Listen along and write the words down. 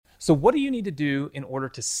So what do you need to do in order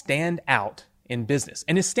to stand out in business?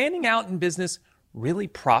 And is standing out in business really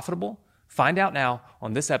profitable? Find out now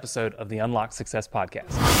on this episode of the Unlock Success Podcast.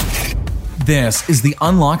 This is the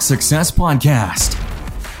Unlock Success Podcast.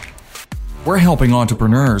 We're helping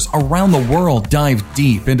entrepreneurs around the world dive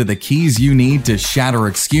deep into the keys you need to shatter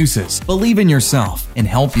excuses, believe in yourself, and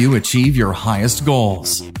help you achieve your highest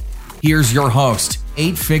goals. Here's your host,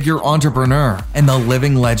 8-figure entrepreneur and the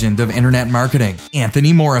living legend of internet marketing,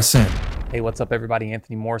 Anthony Morrison. Hey, what's up, everybody?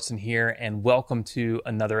 Anthony Morrison here, and welcome to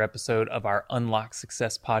another episode of our Unlock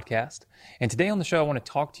Success Podcast. And today on the show, I want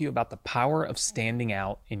to talk to you about the power of standing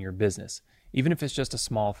out in your business, even if it's just a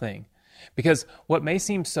small thing. Because what may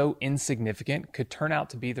seem so insignificant could turn out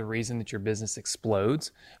to be the reason that your business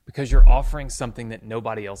explodes because you're offering something that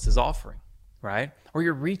nobody else is offering, right? Or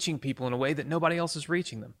you're reaching people in a way that nobody else is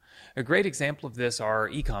reaching them. A great example of this are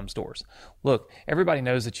e-com stores. Look, everybody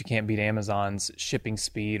knows that you can't beat Amazon's shipping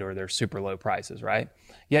speed or their super low prices, right?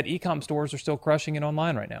 Yet e-com stores are still crushing it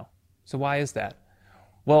online right now. So why is that?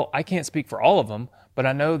 Well, I can't speak for all of them, but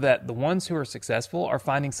I know that the ones who are successful are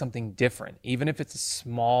finding something different, even if it's a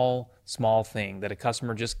small thing that a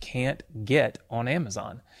customer just can't get on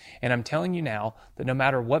Amazon. And I'm telling you now that no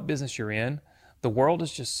matter what business you're in, the world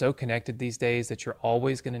is just so connected these days that you're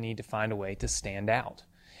always going to need to find a way to stand out.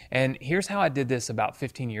 And here's how I did this about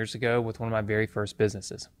 15 years ago with one of my very first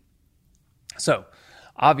businesses. So,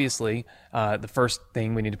 obviously, the first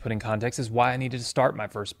thing we need to put in context is why I needed to start my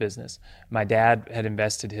first business. My dad had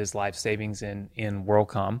invested his life savings in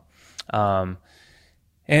WorldCom. And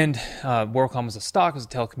WorldCom was a stock, it was a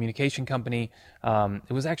telecommunication company.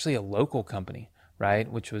 It was actually a local company,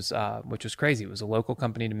 right? Which was crazy. It was a local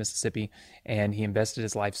company to Mississippi, and he invested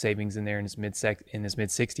his life savings in there in his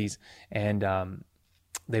mid-60s, and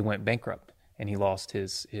they went bankrupt, and he lost he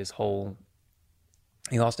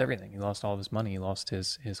lost everything. He lost all of his money. He lost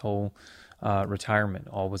his whole retirement.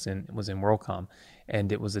 All was in WorldCom,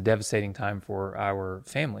 and it was a devastating time for our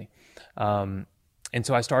family. And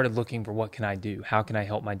so I started looking for what can I do? How can I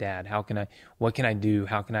help my dad? What can I do?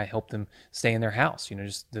 How can I help them stay in their house?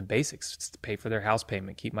 Just the basics, just to pay for their house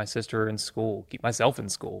payment, keep my sister in school, keep myself in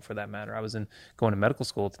school for that matter. I was going to medical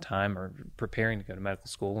school at the time, or preparing to go to medical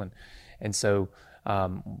school, and so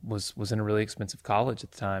was in a really expensive college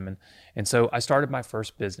at the time. And so I started my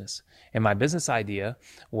first business, and my business idea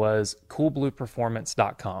was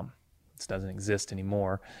coolblueperformance.com. This doesn't exist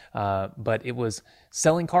anymore, but it was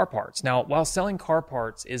selling car parts. Now, while selling car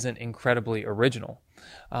parts isn't incredibly original,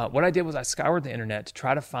 what I did was I scoured the internet to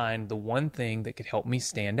try to find the one thing that could help me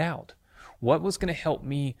stand out. What was going to help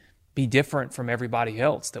me be different from everybody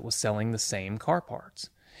else that was selling the same car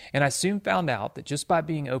parts? And I soon found out that just by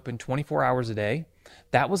being open 24 hours a day,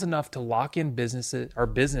 that was enough to lock in business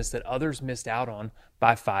that others missed out on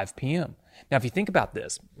by 5 p.m. Now, if you think about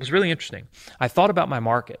this, it was really interesting. I thought about my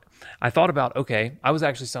market. I thought about, okay, I was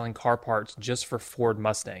actually selling car parts just for Ford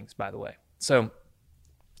Mustangs, by the way. So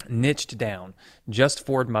niched down, just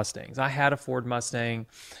Ford Mustangs. I had a Ford Mustang.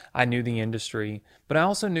 I knew the industry, but I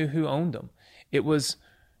also knew who owned them. It was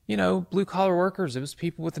blue collar workers. It was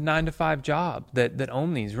people with a 9-to-5 job that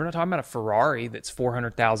own these. We're not talking about a Ferrari that's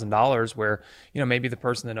 $400,000 where, maybe the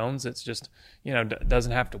person that owns it's just,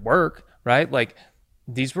 doesn't have to work, right? Like,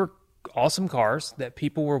 these were awesome cars that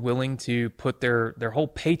people were willing to put their whole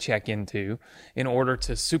paycheck into in order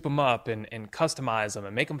to soup them up and customize them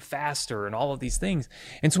and make them faster and all of these things.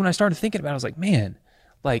 And so when I started thinking about it, I was like, man,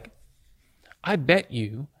 I bet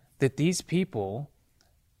you that these people,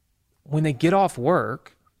 when they get off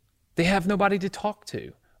work, they have nobody to talk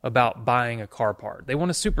to about buying a car part. They want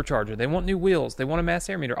a supercharger. They want new wheels. They want a mass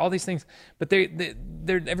air meter, all these things. But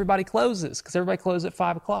everybody closes because everybody closes at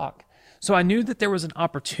 5 o'clock. So I knew that there was an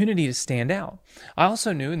opportunity to stand out. I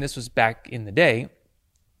also knew, and this was back in the day,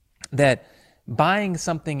 that buying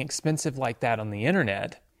something expensive like that on the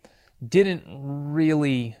internet didn't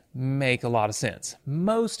really make a lot of sense.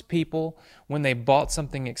 Most people, when they bought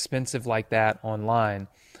something expensive like that online,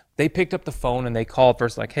 they picked up the phone and they called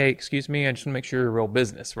first like, hey, excuse me, I just want to make sure you're a real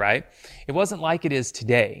business, right? It wasn't like it is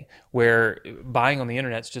today where buying on the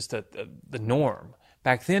internet is just the norm.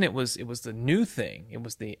 Back then it was the new thing. It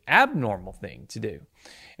was the abnormal thing to do.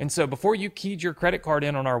 And so before you keyed your credit card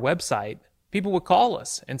in on our website, people would call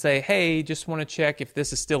us and say, hey, just want to check if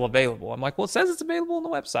this is still available. I'm like, well, it says it's available on the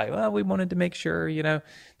website. Well, we wanted to make sure, they're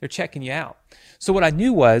checking you out. So what I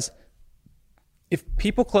knew was if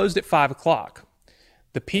people closed at 5 o'clock,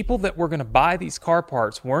 the people that were going to buy these car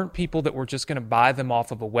parts weren't people that were just going to buy them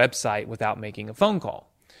off of a website without making a phone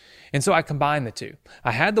call. And so I combined the two.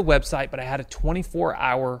 I had the website, but I had a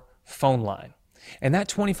 24-hour phone line. And that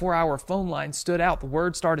 24-hour phone line stood out. The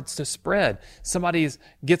word started to spread. Somebody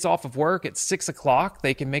gets off of work at 6 o'clock.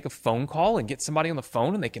 They can make a phone call and get somebody on the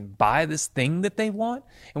phone and they can buy this thing that they want.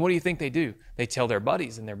 And what do you think they do? They tell their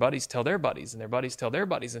buddies, and their buddies tell their buddies, and their buddies tell their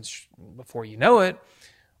buddies. And before you know it,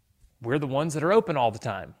 we're the ones that are open all the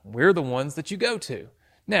time. We're the ones that you go to.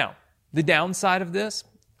 Now, the downside of this,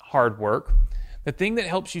 hard work. The thing that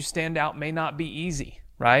helps you stand out may not be easy,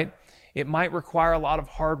 right? It might require a lot of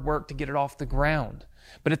hard work to get it off the ground.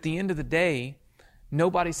 But at the end of the day,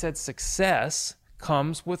 nobody said success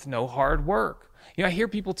comes with no hard work. I hear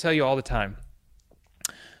people tell you all the time,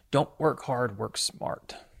 don't work hard, work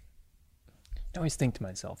smart. I always think to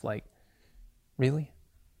myself, like, really?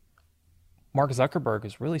 Mark Zuckerberg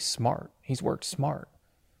is really smart. He's worked smart.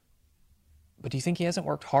 But do you think he hasn't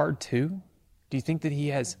worked hard too? Do you think that he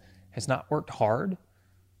has not worked hard?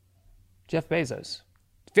 Jeff Bezos,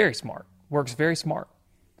 very smart, works very smart.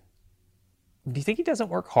 Do you think he doesn't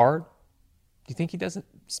work hard? Do you think he doesn't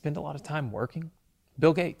spend a lot of time working?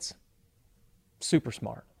 Bill Gates, super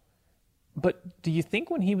smart. But do you think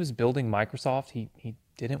when he was building Microsoft, he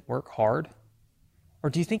didn't work hard? Or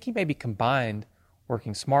do you think he maybe combined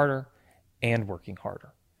working smarter and working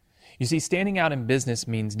harder? You see, standing out in business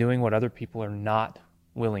means doing what other people are not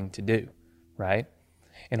willing to do, right?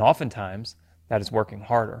 And oftentimes, that is working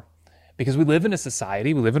harder. Because we live in a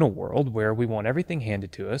society, we live in a world where we want everything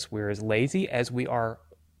handed to us. We're as lazy as we are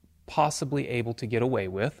possibly able to get away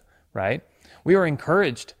with, right? We are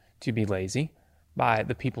encouraged to be lazy by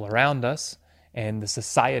the people around us and the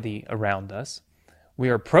society around us. We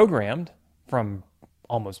are programmed from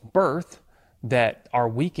almost birth that our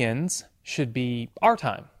weekends should be our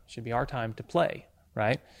time to play,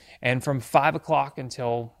 right? And from 5 o'clock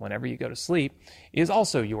until whenever you go to sleep is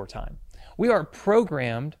also your time. We are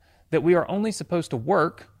programmed that we are only supposed to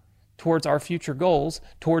work towards our future goals,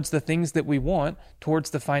 towards the things that we want, towards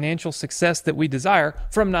the financial success that we desire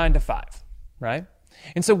from 9 to 5, right?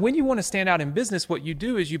 And so when you want to stand out in business, what you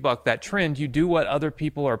do is you buck that trend. You do what other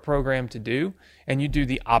people are programmed to do, and you do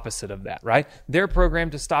the opposite of that, right? They're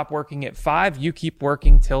programmed to stop working at 5. You keep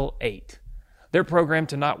working till 8. They're programmed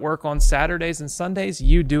to not work on Saturdays and Sundays.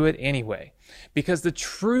 You do it anyway. Because the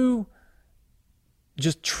truth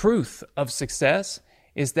of success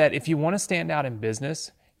is that if you want to stand out in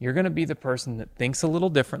business, you're going to be the person that thinks a little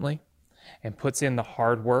differently and puts in the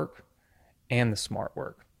hard work and the smart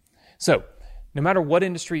work. So no matter what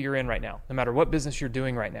industry you're in right now, no matter what business you're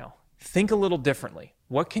doing right now, think a little differently.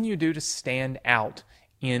 What can you do to stand out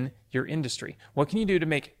in your industry? What can you do to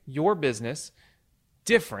make your business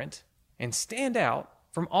different and stand out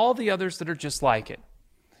from all the others that are just like it?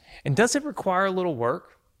 And does it require a little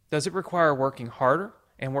work? Does it require working harder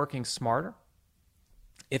and working smarter?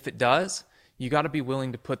 If it does, you got to be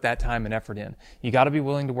willing to put that time and effort in. You got to be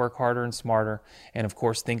willing to work harder and smarter, and of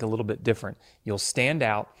course, think a little bit different. You'll stand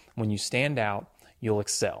out. When you stand out, you'll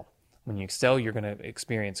excel. When you excel, you're going to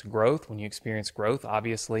experience growth. When you experience growth,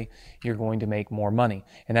 obviously, you're going to make more money.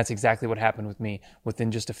 And that's exactly what happened with me.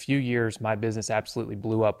 Within just a few years, my business absolutely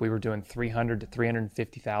blew up. We were doing $300,000 to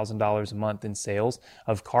 $350,000 a month in sales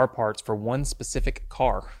of car parts for one specific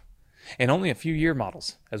car, and only a few year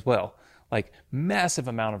models as well. Like massive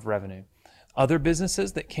amount of revenue. Other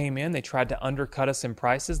businesses that came in, they tried to undercut us in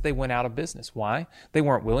prices. They went out of business. Why? They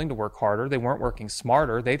weren't willing to work harder. They weren't working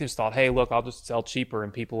smarter. They just thought, hey, look, I'll just sell cheaper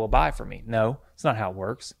and people will buy from me. No, it's not how it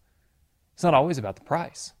works. It's not always about the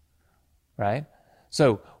price, right?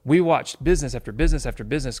 So we watched business after business after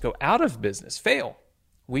business go out of business, fail.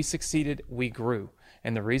 We succeeded, we grew.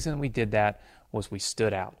 And the reason we did that was we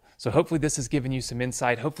stood out. So hopefully this has given you some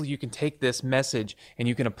insight. Hopefully you can take this message and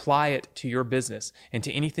you can apply it to your business and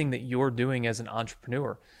to anything that you're doing as an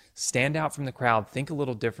entrepreneur. Stand out from the crowd, think a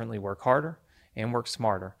little differently, work harder and work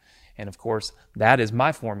smarter. And of course, that is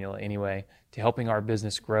my formula anyway to helping our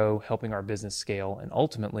business grow, helping our business scale, and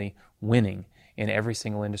ultimately winning in every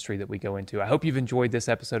single industry that we go into. I hope you've enjoyed this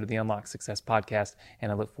episode of the Unlock Success Podcast,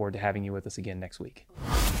 and I look forward to having you with us again next week.